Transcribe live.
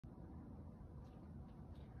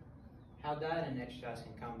How diet and exercise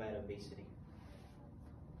can combat obesity.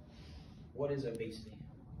 What is obesity?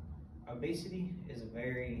 Obesity is a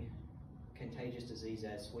very contagious disease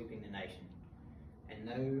that's sweeping the nation. And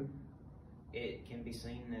though it can be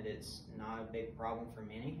seen that it's not a big problem for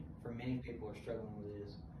many people are struggling with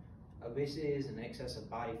this. Obesity is an excess of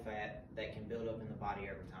body fat that can build up in the body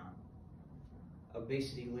over time.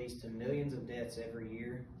 Obesity leads to millions of deaths every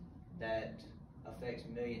year that affects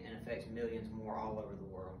millions more all over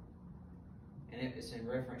the world. And it's in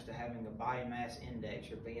reference to having a body mass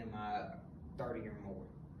index or BMI 30 or more.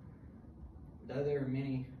 Though there are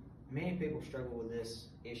many people struggle with this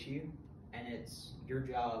issue, and it's your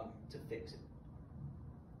job to fix it.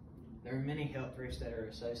 There are many health risks that are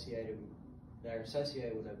associated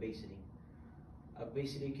with obesity.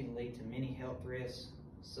 Obesity can lead to many health risks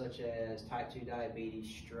such as type 2 diabetes,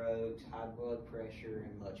 strokes, high blood pressure,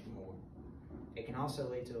 and much more. It can also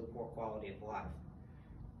lead to a poor quality of life.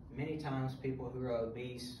 Many times people who are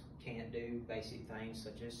obese can't do basic things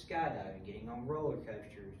such as skydiving, getting on roller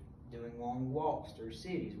coasters, doing long walks through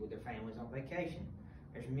cities with their families on vacation.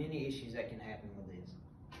 There's many issues that can happen with this.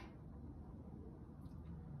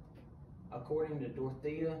 According to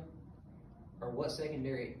Dorothea,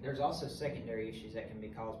 there's also secondary issues that can be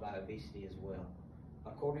caused by obesity as well.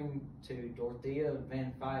 According to Dorothea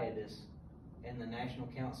Van Fiedis in the National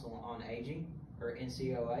Council on Aging, or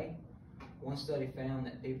NCOA, one study found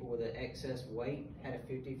that people with an excess weight had a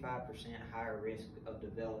 55% higher risk of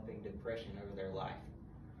developing depression over their life.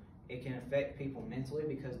 It can affect people mentally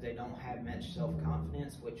because they don't have much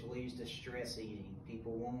self-confidence, which leads to stress eating.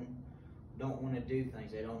 People don't want to do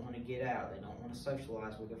things. They don't want to get out. They don't want to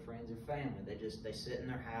socialize with their friends and family. They sit in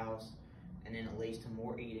their house, and then it leads to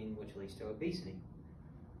more eating, which leads to obesity.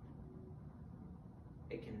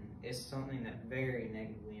 It's something that very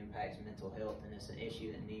negatively impacts mental health, and it's an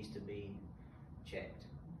issue that needs to be checked.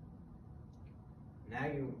 Now,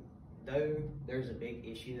 though there's a big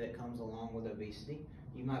issue that comes along with obesity,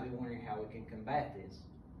 you might be wondering how we can combat this.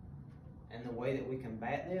 And the way that we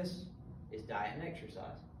combat this is diet and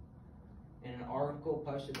exercise. In an article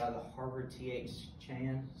posted by the Harvard T.H.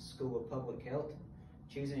 Chan School of Public Health,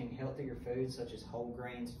 choosing healthier foods such as whole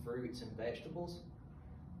grains, fruits, and vegetables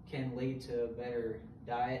can lead to a better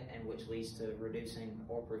diet, and which leads to reducing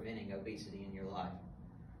or preventing obesity in your life.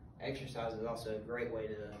 Exercise is also a great way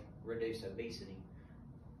to reduce obesity.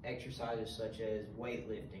 Exercises such as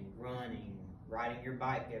weightlifting, running, riding your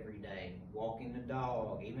bike every day, walking the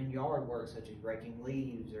dog, even yard work such as raking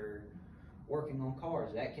leaves or working on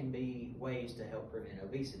cars, that can be ways to help prevent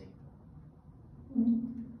obesity.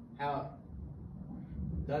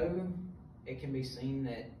 Though it can be seen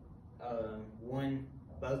that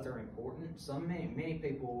both are important, many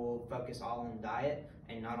people will focus all on diet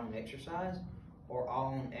and not on exercise, or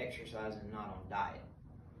all on exercise and not on diet.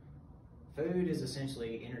 Food is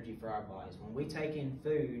essentially energy for our bodies. When we take in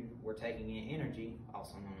food, we're taking in energy,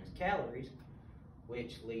 also known as calories,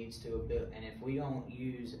 which leads to and if we don't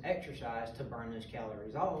use exercise to burn those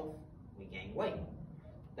calories off, we gain weight.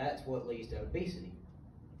 That's what leads to obesity.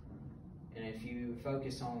 And if you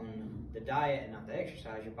focus on the diet and not the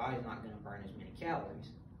exercise, your body's not going to burn as many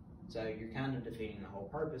calories. So you're kind of defeating the whole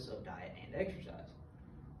purpose of diet and exercise.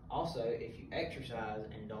 Also, if you exercise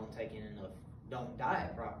and don't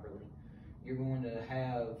diet properly, you're going to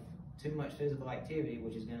have too much physical activity,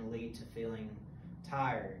 which is going to lead to feeling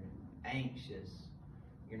tired, anxious.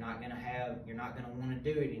 You're not going to want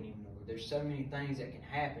to do it anymore. There's so many things that can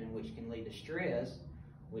happen which can lead to stress,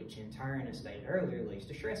 which in turn, as stated earlier, leads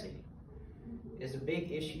to stress eating. It's a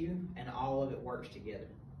big issue, and all of it works together.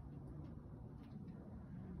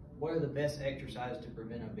 What are the best exercises to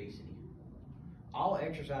prevent obesity? All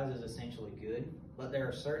exercise is essentially good, but there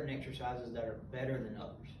are certain exercises that are better than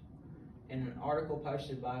others. In an article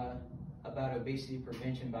posted about obesity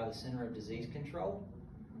prevention by the Center of Disease Control,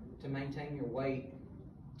 to maintain your weight,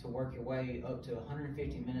 to work your way up to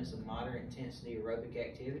 150 minutes of moderate intensity aerobic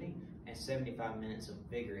activity and 75 minutes of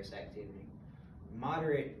vigorous activity.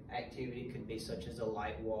 Moderate activity could be such as a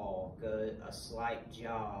light walk, a slight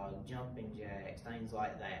jog, jumping jacks, things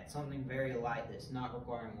like that. Something very light that's not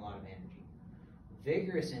requiring a lot of energy.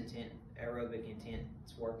 Vigorous aerobic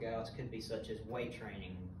intense workouts could be such as weight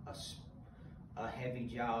training, a heavy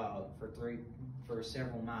jog for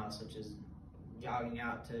several miles, such as jogging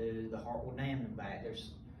out to the Hartwell Dam and back.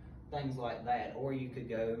 There's things like that. Or you could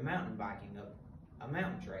go mountain biking up a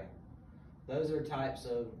mountain trail. Those are types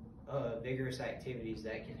of vigorous activities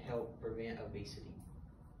that can help prevent obesity.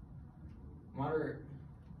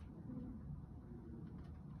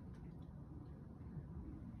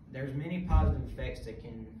 There's many positive effects that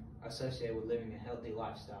can associate with living a healthy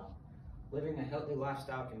lifestyle. Living a healthy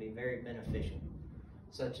lifestyle can be very beneficial,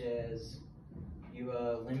 such as you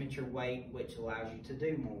limit your weight, which allows you to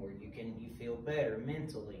do more. You feel better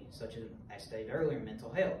mentally, such as I stated earlier,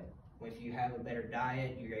 mental health. If you have a better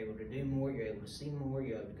diet, you're able to do more, you're able to see more,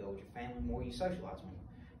 you're able to go with your family more, you socialize more.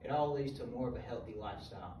 It all leads to more of a healthy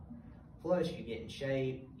lifestyle. Plus, you get in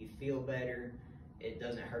shape, you feel better, it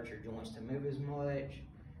doesn't hurt your joints to move as much.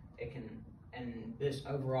 It can, and this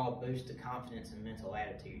overall boosts the confidence and mental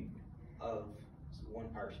attitude of one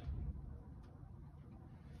person.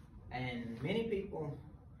 And many people,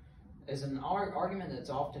 is an argument that's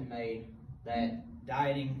often made that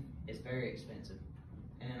dieting is very expensive.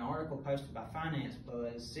 In an article posted by Finance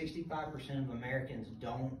Buzz, 65% of Americans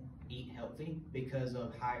don't eat healthy because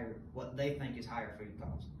of what they think is higher food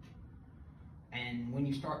costs. And when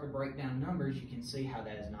you start to break down numbers, you can see how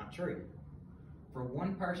that is not true. For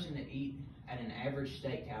one person to eat at an average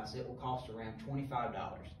steakhouse, it will cost around $25.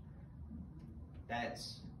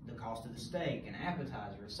 That's the cost of the steak, an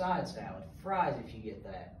appetizer, a side salad, fries if you get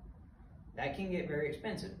that. That can get very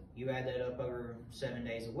expensive. You add that up over 7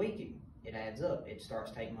 days a week, it adds up. It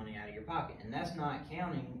starts taking money out of your pocket. And that's not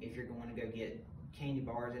counting if you're going to go get candy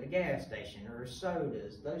bars at a gas station or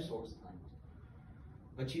sodas, those sorts of things.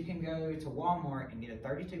 But you can go to Walmart and get a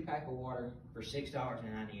 32 pack of water for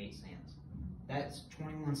 $6.98. That's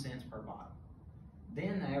 21 cents per bottle.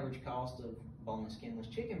 Then the average cost of boneless, skinless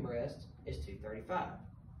chicken breasts is $2.35.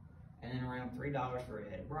 And then around $3 for a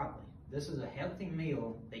head of broccoli. This is a healthy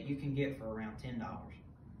meal that you can get for around $10.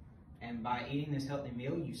 And by eating this healthy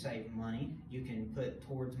meal, you save money. You can put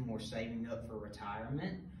towards more saving up for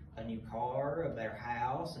retirement, a new car, a better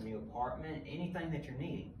house, a new apartment, anything that you're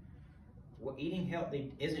needing. Well, eating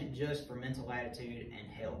healthy isn't just for mental attitude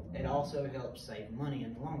and health. It also helps save money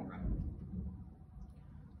in the long run.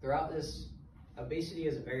 Throughout this, obesity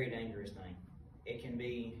is a very dangerous thing. It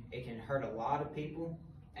can hurt a lot of people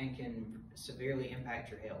and can severely impact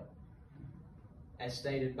your health. As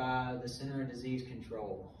stated by the Center of Disease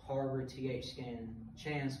Control, Harvard T.H.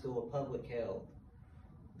 Chan School of Public Health,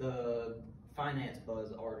 the Finance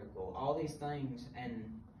Buzz article, all these things,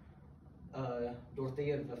 and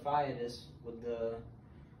Dorothea Vafaitis with the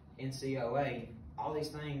NCOA, all these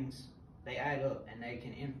things, they add up and they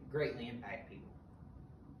can greatly impact people.